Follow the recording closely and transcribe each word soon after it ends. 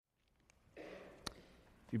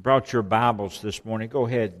If you brought your Bibles this morning, go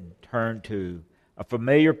ahead and turn to a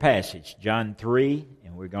familiar passage, John 3,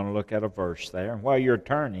 and we're going to look at a verse there. And while you're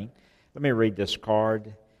turning, let me read this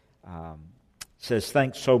card. It says,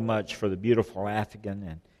 "Thanks so much for the beautiful African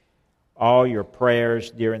and all your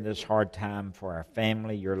prayers during this hard time for our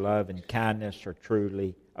family. Your love and kindness are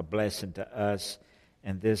truly a blessing to us."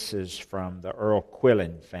 And this is from the Earl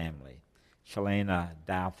Quillen family. Shalana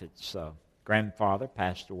Douthit's grandfather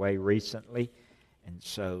passed away recently. And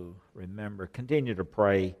so, remember, continue to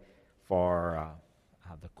pray for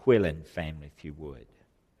the Quillen family, if you would.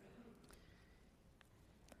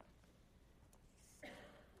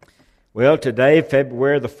 Well, today,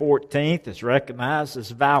 February the 14th, is recognized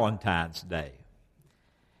as Valentine's Day.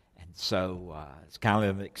 And so, it's kind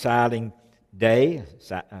of an exciting day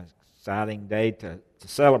to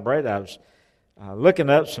celebrate. I was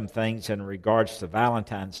looking up some things in regards to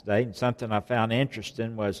Valentine's Day, and something I found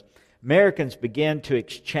interesting was Americans began to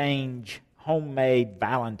exchange homemade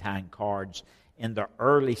Valentine cards in the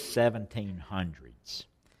early 1700s.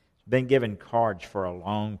 Been given cards for a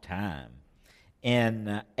long time.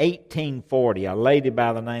 In 1840, a lady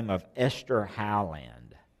by the name of Esther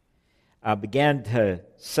Howland began to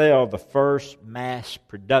sell the first mass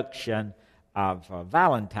production of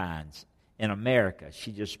Valentines in America.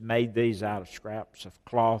 She just made these out of scraps of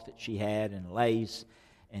cloth that she had and lace,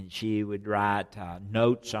 and she would write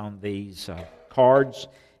notes on these cards,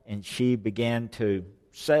 and she began to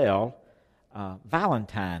sell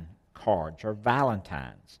Valentine cards or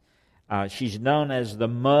Valentines. She's known as the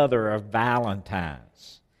mother of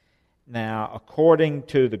Valentines. Now, according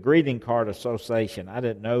to the Greeting Card Association, I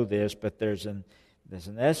didn't know this, but there's an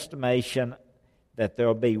estimation that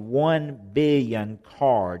there'll be 1 billion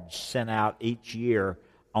cards sent out each year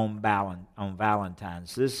on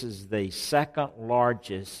Valentine's. This is the second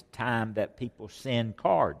largest time that people send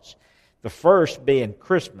cards. The first being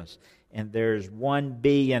Christmas, and there's 1.5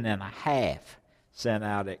 billion sent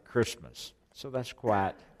out at Christmas. So that's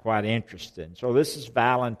quite interesting. So this is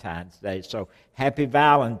Valentine's Day. So happy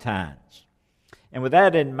Valentine's. And with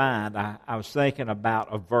that in mind, I was thinking about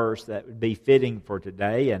a verse that would be fitting for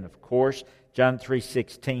today, and of course, John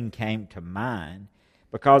 3:16 came to mind.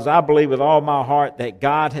 Because I believe with all my heart that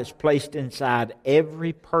God has placed inside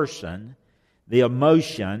every person the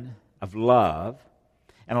emotion of love.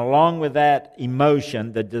 And along with that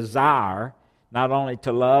emotion, the desire not only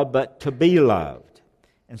to love, but to be loved.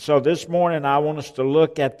 And so this morning I want us to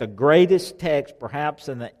look at the greatest text perhaps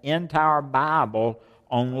in the entire Bible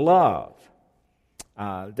on love.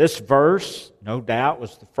 This verse, no doubt,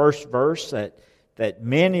 was the first verse that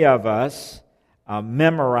many of us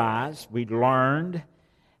memorized, we learned.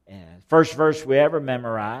 First verse we ever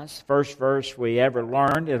memorized, first verse we ever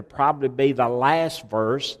learned. It'll probably be the last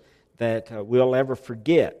verse that we'll ever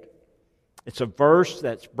forget. It's a verse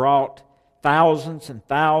that's brought thousands and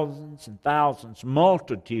thousands and thousands,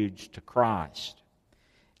 multitudes to Christ.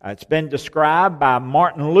 It's been described by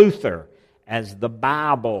Martin Luther as the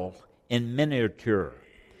Bible in miniature,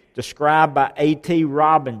 described by A.T.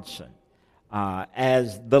 Robinson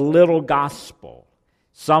as the little gospel.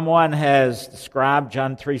 Someone has described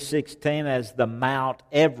John 3:16 as the Mount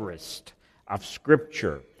Everest of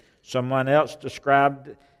Scripture. Someone else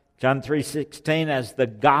described John 3:16 as the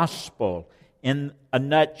gospel in a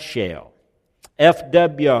nutshell.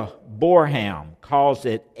 F.W. Boreham calls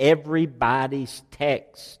it everybody's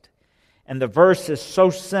text. And the verse is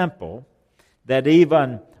so simple that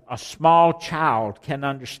even a small child can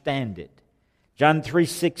understand it. John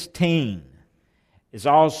 3:16 is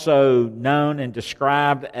also known and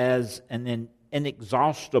described as an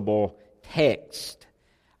inexhaustible text.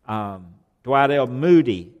 Dwight L.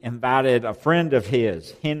 Moody invited a friend of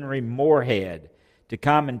his, Henry Moorhead, to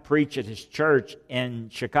come and preach at his church in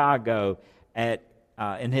Chicago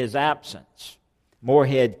in his absence.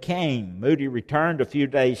 Moorhead came. Moody returned a few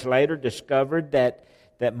days later, discovered that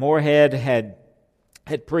Moorhead had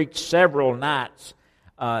preached several nights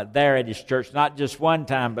there at his church, not just one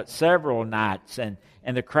time, but several nights, and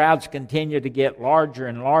the crowds continued to get larger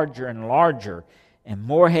and larger and larger. And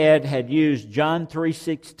Moorhead had used John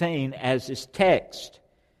 3:16 as his text.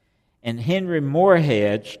 And Henry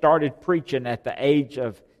Moorhead started preaching at the age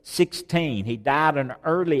of 16. He died at an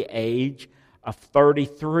early age of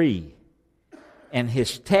 33. And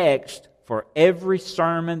his text for every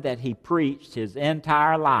sermon that he preached his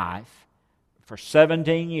entire life for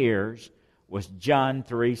 17 years was John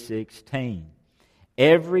 3:16.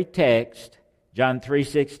 Every text, John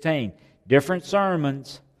 3:16. Different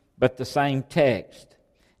sermons, but the same text.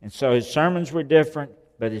 And so his sermons were different,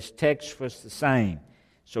 but his text was the same.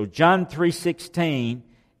 So John 3:16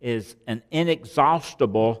 is an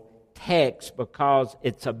inexhaustible text because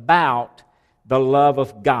it's about the love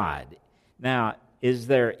of God. Now, is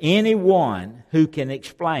there anyone who can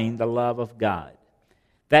explain the love of God?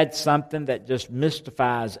 That's something that just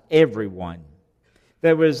mystifies everyone.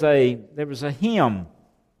 There was a hymn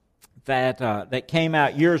that came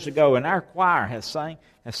out years ago, and our choir has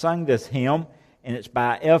sung this hymn, and it's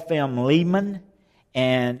by F.M. Lehman,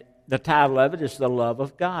 and the title of it is The Love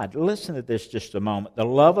of God. Listen to this just a moment. The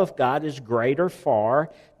love of God is greater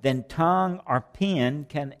far than tongue or pen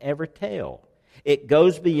can ever tell. It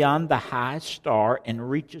goes beyond the highest star and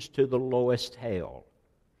reaches to the lowest hell.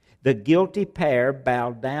 The guilty pair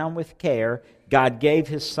bowed down with care. God gave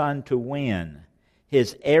His Son to win.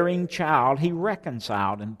 His erring child He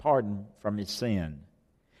reconciled and pardoned from his sin.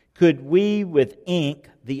 Could we with ink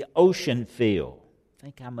the ocean fill?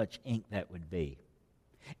 Think how much ink that would be.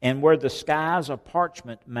 And were the skies a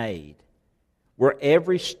parchment made, were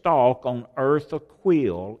every stalk on earth a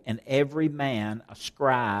quill, and every man a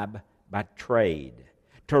scribe by trade,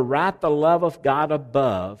 to write the love of God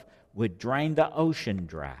above would drain the ocean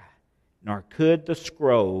dry, nor could the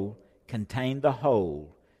scroll contain the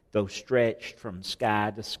whole, though stretched from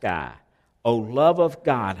sky to sky. O love of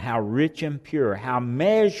God, how rich and pure, how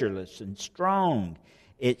measureless and strong,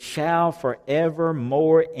 it shall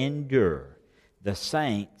forevermore endure. The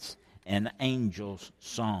saints and angels'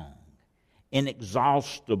 song.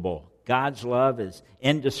 Inexhaustible. God's love is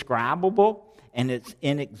indescribable and it's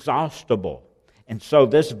inexhaustible. And so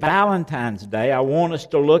this Valentine's Day, I want us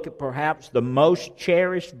to look at perhaps the most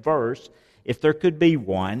cherished verse, if there could be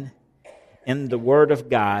one, in the Word of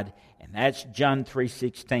God, and that's John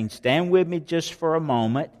 3:16. Stand with me just for a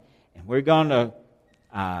moment, and we're going to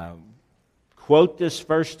quote this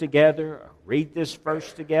verse together, or read this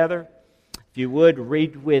verse together. If you would,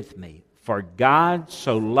 read with me. For God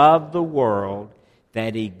so loved the world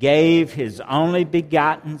that He gave His only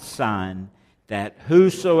begotten Son, that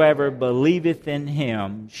whosoever believeth in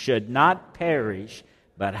Him should not perish,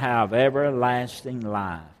 but have everlasting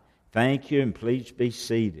life. Thank you, and please be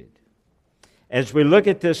seated. As we look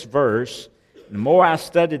at this verse, the more I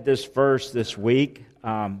studied this verse this week,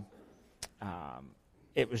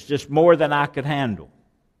 it was just more than I could handle.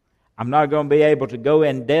 I'm not going to be able to go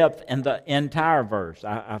in depth in the entire verse.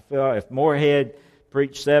 I feel if Moorhead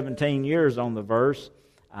preached 17 years on the verse,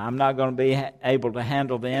 I'm not going to be able to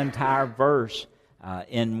handle the entire verse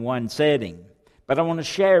in one setting. But I want to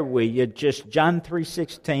share with you just John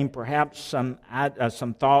 3:16, perhaps some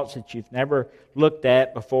thoughts that you've never looked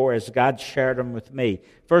at before as God shared them with me.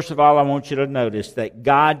 First of all, I want you to notice that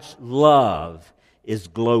God's love is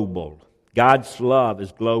global. God's love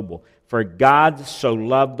is global. For God so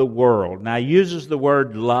loved the world. Now, he uses the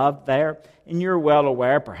word love there, and you're well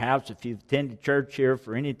aware, perhaps if you've attended church here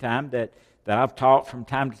for any time, that I've taught from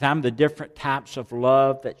time to time the different types of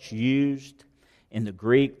love that's used in the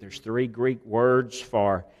Greek. There's 3 Greek words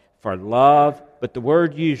for love, but the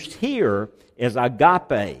word used here is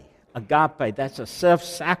agape. Agape, that's a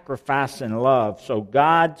self-sacrificing love. So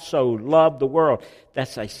God so loved the world.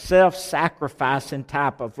 That's a self-sacrificing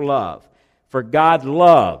type of love. For God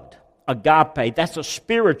loved. Agape, that's a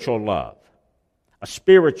spiritual love. A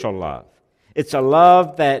spiritual love. It's a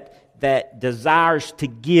love that desires to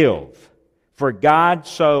give. For God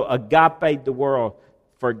so agape the world,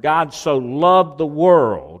 for God so loved the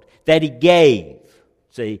world that He gave.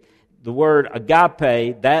 See, the word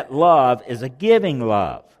agape, that love is a giving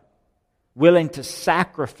love. Willing to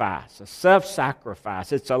sacrifice, a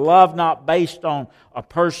self-sacrifice. It's a love not based on a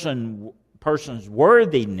person's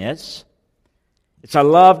worthiness. It's a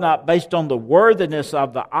love not based on the worthiness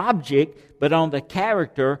of the object, but on the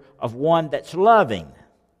character of one that's loving.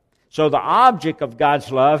 So the object of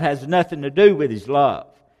God's love has nothing to do with His love.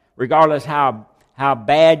 Regardless how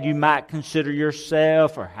bad you might consider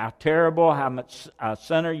yourself, or how terrible, how much a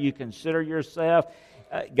sinner you consider yourself,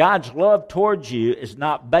 God's love towards you is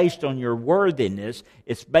not based on your worthiness.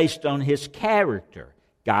 It's based on His character.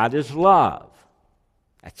 God is love.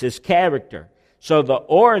 That's His character. So the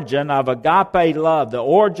origin of agape love, the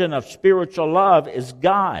origin of spiritual love is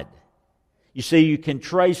God. You see, you can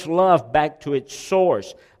trace love back to its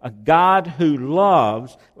source. A God who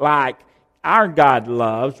loves like our God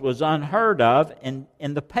loves was unheard of in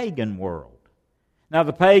the pagan world. Now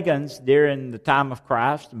the pagans during the time of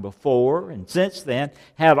Christ and before and since then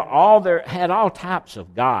had all types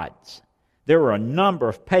of gods. There were a number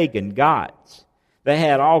of pagan gods. They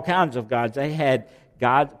had all kinds of gods. They had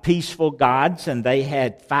peaceful gods, and they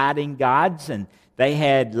had fighting gods, and they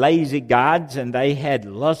had lazy gods, and they had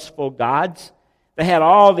lustful gods. They had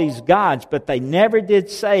all these gods, but they never did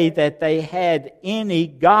say that they had any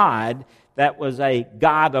God that was a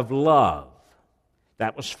God of love.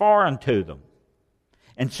 That was foreign to them.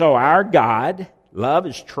 And so our God, love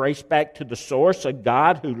is traced back to the source. A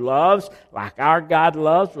God who loves like our God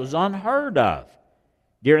loves was unheard of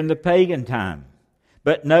during the pagan time.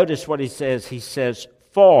 But notice what he says. He says,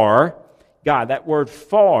 for God. That word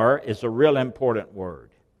for is a real important word.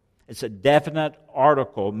 It's a definite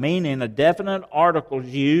article, meaning a definite article is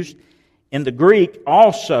used in the Greek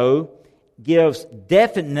also gives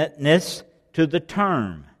definiteness to the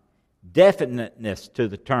term. Definiteness to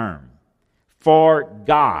the term. For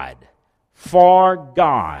God. For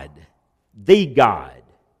God. The God.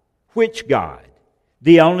 Which God?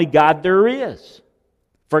 The only God there is.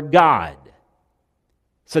 For God.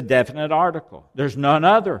 It's a definite article. There's none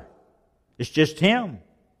other. It's just Him.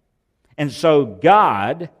 And so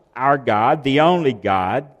God, our God, the only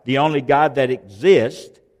God that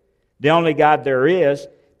exists, the only God there is,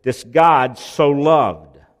 this God so loved.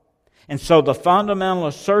 And so the fundamental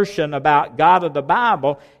assertion about God of the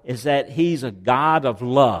Bible is that He's a God of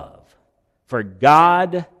love. For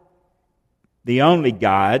God, the only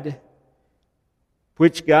God,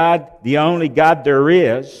 which God, the only God there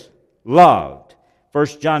is, loved. 1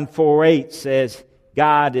 John 4:8 says,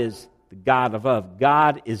 God is the God of love.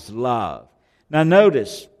 God is love. Now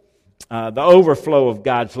notice the overflow of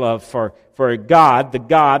God's love for God,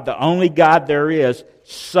 the only God there is,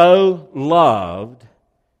 so loved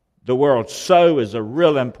the world. So is a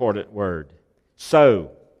real important word.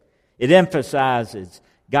 So. It emphasizes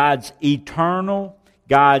God's eternal,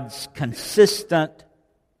 God's consistent,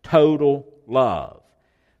 total love.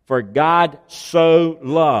 For God so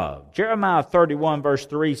loved. Jeremiah 31 verse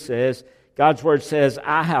 3 says, God's Word says,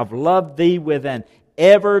 I have loved thee with an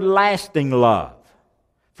everlasting love.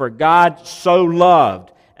 For God so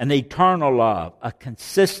loved, an eternal love, a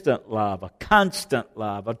consistent love, a constant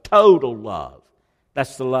love, a total love.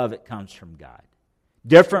 That's the love that comes from God.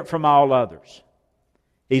 Different from all others.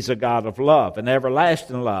 He's a God of love, an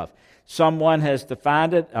everlasting love. Someone has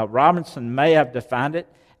defined it, Robinson may have defined it,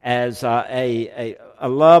 as a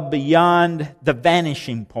love beyond the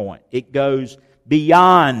vanishing point. It goes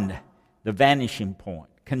beyond the vanishing point.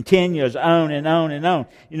 Continues on and on and on.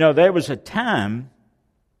 You know, there was a time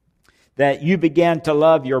that you began to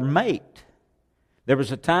love your mate. There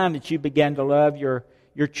was a time that you began to love your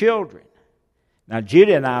children. Now,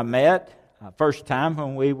 Judy and I met first time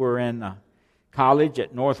when we were in college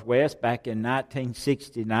at Northwest back in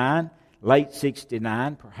 1969, late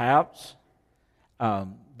 69 perhaps.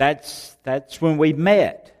 That's when we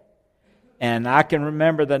met. And I can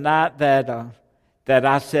remember the night that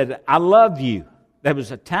I said, I love you. There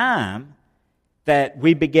was a time that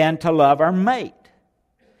we began to love our mate.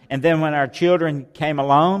 And then when our children came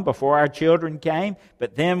along, before our children came,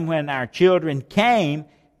 but then when our children came,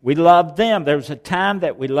 we loved them. There was a time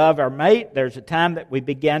that we loved our mate. There's a time that we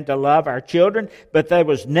began to love our children. But there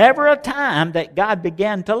was never a time that God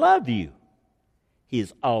began to love you. He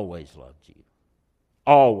has always loved you.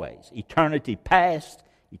 Always. Eternity past,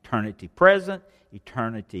 eternity present,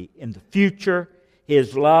 eternity in the future.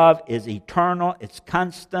 His love is eternal, it's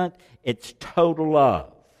constant, it's total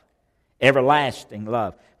love. Everlasting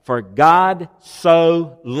love. For God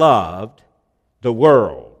so loved the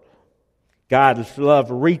world. God's love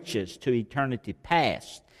reaches to eternity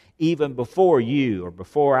past, even before you or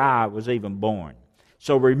before I was even born.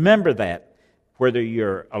 So remember that, whether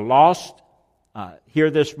you're lost here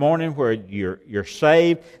this morning, where you're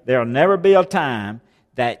saved, there'll never be a time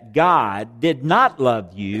that God did not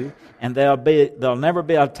love you, and there'll never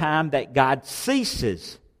be a time that God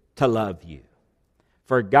ceases to love you.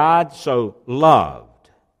 For God so loved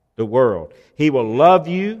the world. He will love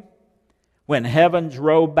you when heavens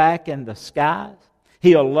roll back in the skies.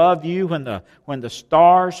 He'll love you when the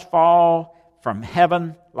stars fall from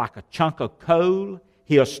heaven like a chunk of coal.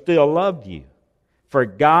 He'll still love you. For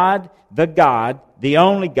God, the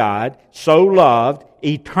only God, so loved,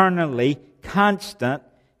 eternally constant,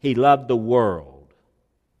 He loved the world.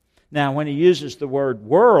 Now, when He uses the word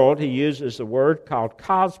world, He uses the word called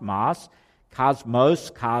cosmos.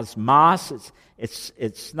 Cosmos.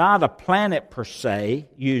 It's not a planet per se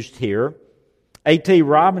used here. A.T.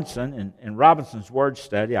 Robinson, in Robinson's word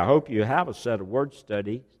study, I hope you have a set of word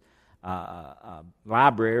study,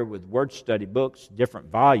 library with word study books, different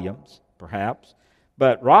volumes, perhaps.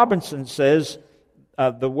 But Robinson says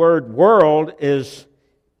the word world is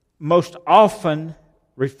most often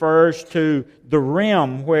refers to the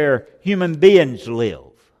realm where human beings live.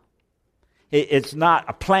 It's not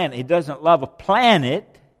a planet. He doesn't love a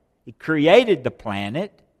planet. He created the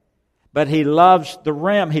planet. But He loves the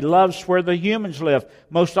realm. He loves where the humans live.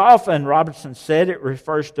 Most often, Robinson said, it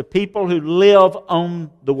refers to people who live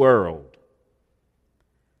on the world.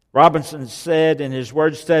 Robinson said in his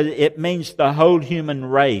word study, it means the whole human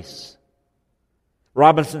race.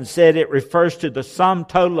 Robinson said it refers to the sum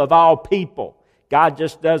total of all people. God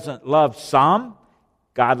just doesn't love some,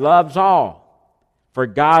 God loves all. For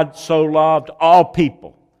God so loved all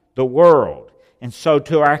people, the world. And so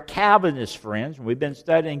to our Calvinist friends, we've been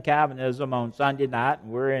studying Calvinism on Sunday night,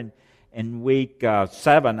 and we're in week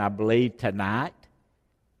 7, I believe, tonight.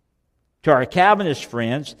 To our Calvinist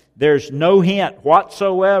friends, there's no hint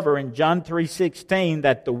whatsoever in John 3:16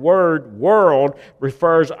 that the word world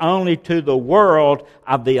refers only to the world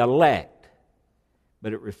of the elect,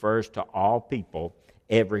 but it refers to all people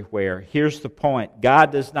everywhere. Here's the point.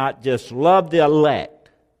 God does not just love the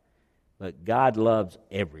elect, but God loves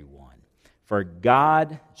everyone. For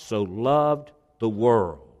God so loved the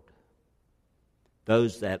world,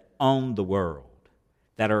 those that own the world,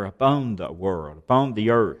 that are upon the world, upon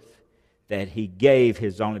the earth, that He gave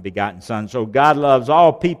His only begotten Son. So God loves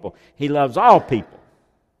all people. He loves all people.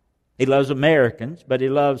 He loves Americans, but He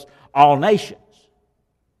loves all nations.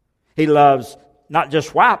 He loves not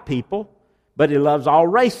just white people, but He loves all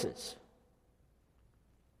races.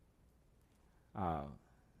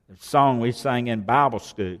 The song we sang in Bible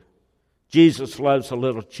school, Jesus loves the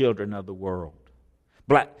little children of the world.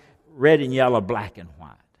 Red and yellow, black and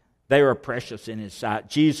white. They are precious in His sight.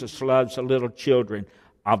 Jesus loves the little children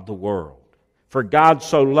of the world. For God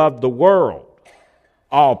so loved the world,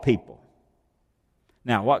 all people.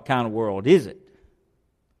 Now, what kind of world is it?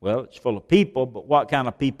 Well, it's full of people, but what kind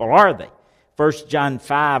of people are they? 1 John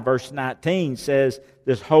 5, verse 19 says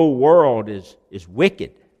this whole world is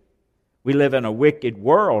wicked. We live in a wicked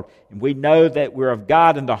world, and we know that we're of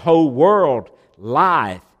God, and the whole world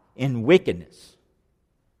lieth in wickedness.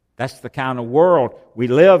 That's the kind of world we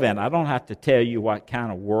live in. I don't have to tell you what kind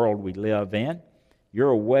of world we live in.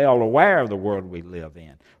 You're well aware of the world we live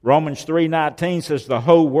in. Romans 3:19 says the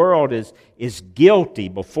whole world is guilty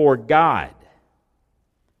before God.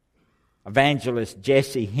 Evangelist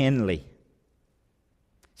Jesse Henley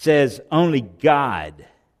says only God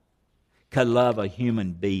could love a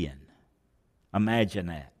human being. Imagine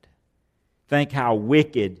that. Think how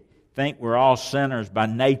wicked. Think we're all sinners by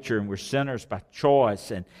nature and we're sinners by choice.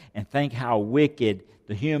 And think how wicked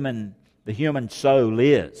the human soul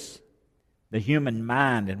is. The human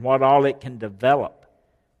mind and what all it can develop.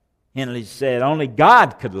 Henley said only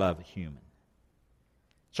God could love a human.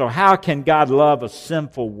 So how can God love a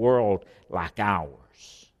sinful world like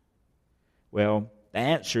ours? Well, the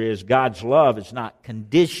answer is God's love is not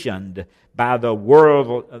conditioned by the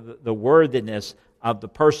worthiness of the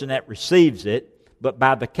person that receives it, but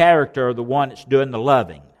by the character of the one that's doing the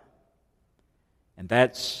loving. And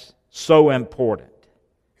that's so important.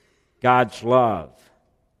 God's love.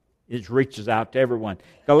 It reaches out to everyone.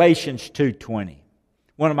 Galatians 2:20,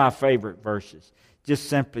 one of my favorite verses, just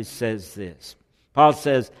simply says this. Paul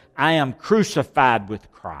says, I am crucified with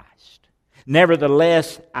Christ.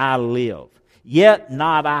 Nevertheless I live. Yet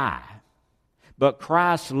not I, but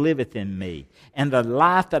Christ liveth in me. And the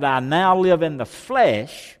life that I now live in the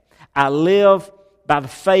flesh, I live by the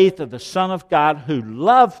faith of the Son of God who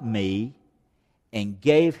loved me and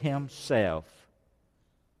gave Himself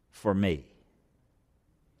for me.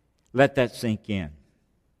 Let that sink in.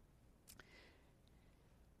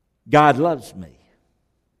 God loves me.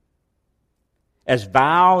 As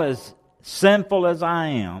vile, as sinful as I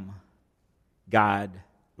am, God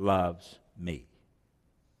loves me.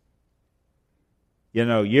 You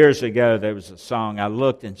know, years ago there was a song. I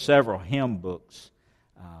looked in several hymn books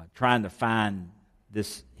trying to find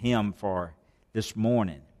this hymn for this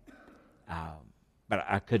morning. But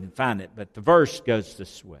I couldn't find it. But the verse goes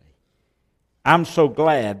this way. I'm so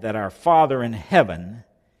glad that our Father in heaven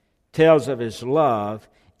tells of His love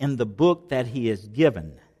in the book that He has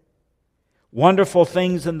given. Wonderful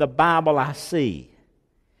things in the Bible I see.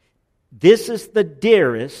 This is the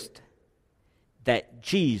dearest, that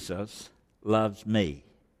Jesus loves me.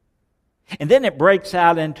 And then it breaks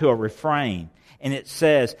out into a refrain. And it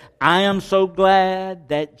says, I am so glad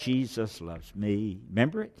that Jesus loves me.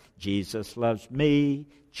 Remember it? Jesus loves me.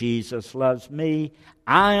 Jesus loves me.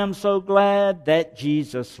 I am so glad that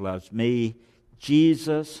Jesus loves me.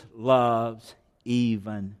 Jesus loves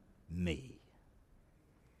even me.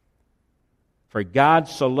 For God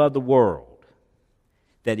so loved the world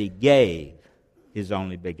that He gave His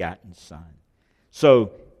only begotten Son.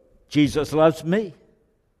 So, Jesus loves me.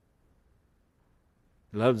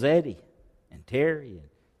 He loves Eddie and Terry and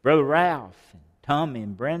Brother Ralph and Tommy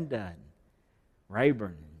and Brenda and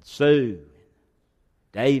Rayburn and Sue and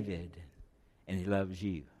David, and He loves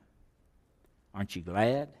you. Aren't you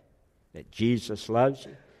glad that Jesus loves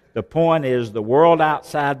you? The point is, the world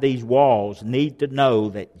outside these walls need to know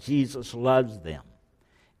that Jesus loves them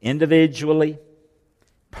individually,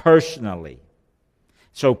 personally.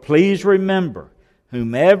 So please remember,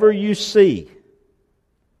 whomever you see,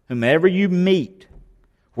 whomever you meet,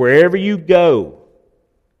 wherever you go,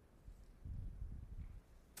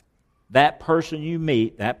 that person you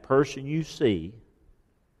meet, that person you see,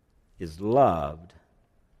 is loved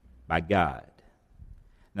by God.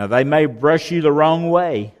 Now, they may brush you the wrong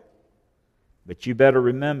way, but you better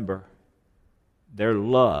remember, they're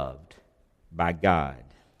loved by God.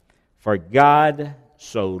 For God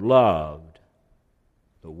so loved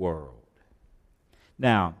the world.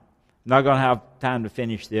 Now, I'm not going to have time to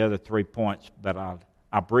finish the other 3 points, but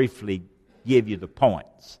I'll briefly give you the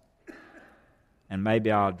points. And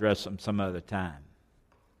maybe I'll address them some other time.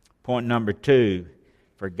 Point number 2,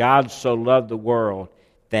 for God so loved the world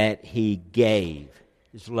that He gave.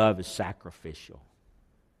 His love is sacrificial.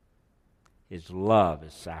 His love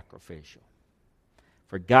is sacrificial.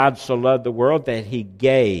 For God so loved the world that He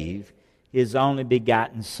gave His only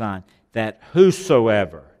begotten Son, that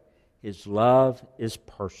whosoever, His love is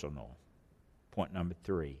personal. Point number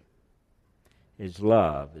 3. His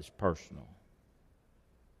love is personal.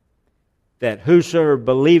 That whosoever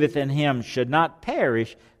believeth in Him should not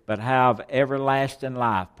perish, but have everlasting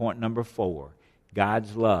life. Point number 4.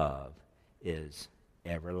 God's love is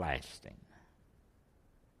everlasting.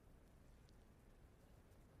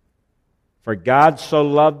 For God so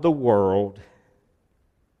loved the world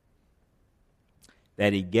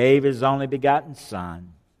that He gave His only begotten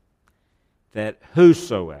Son, that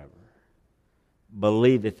whosoever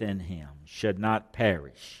believeth in Him should not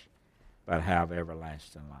perish, but have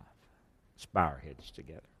everlasting life. Let's bow our heads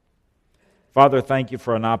together. Father, thank You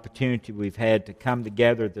for an opportunity we've had to come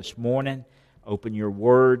together this morning, open Your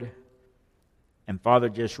Word, and Father,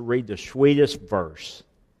 just read the sweetest verse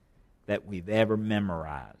that we've ever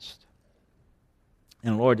memorized.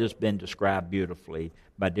 And Lord, it's been described beautifully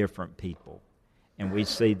by different people. And we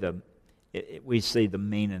see the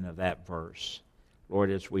meaning of that verse, Lord,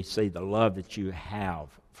 as we see the love that You have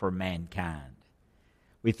for mankind.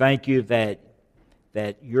 We thank You that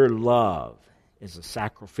Your love is a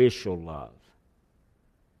sacrificial love,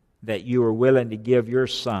 that You are willing to give Your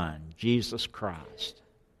Son, Jesus Christ,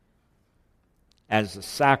 as a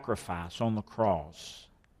sacrifice on the cross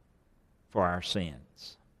for our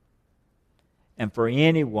sins. And for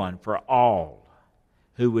anyone, for all,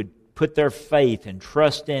 who would put their faith and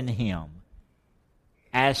trust in Him,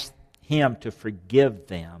 ask Him to forgive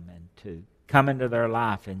them and to come into their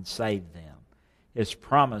life and save them, His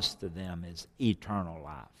promise to them is eternal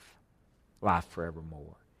life, life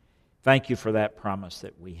forevermore. Thank You for that promise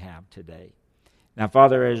that we have today. Now,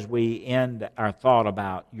 Father, as we end our thought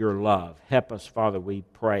about Your love, help us, Father, we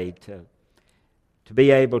pray, to be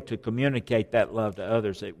able to communicate that love to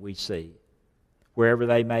others that we see, wherever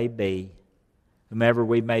they may be, whomever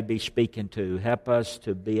we may be speaking to. Help us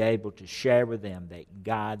to be able to share with them that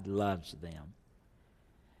God loves them.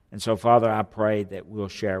 And so, Father, I pray that we'll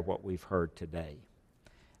share what we've heard today.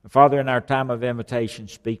 And Father, in our time of invitation,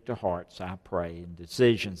 speak to hearts, I pray, and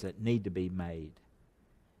decisions that need to be made.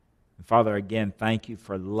 And Father, again, thank You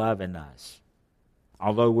for loving us.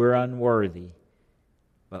 Although we're unworthy,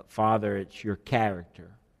 but Father, it's Your character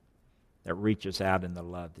that reaches out in the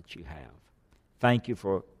love that You have. Thank You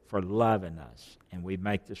for loving us. And we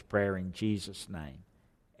make this prayer in Jesus' name.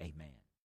 Amen.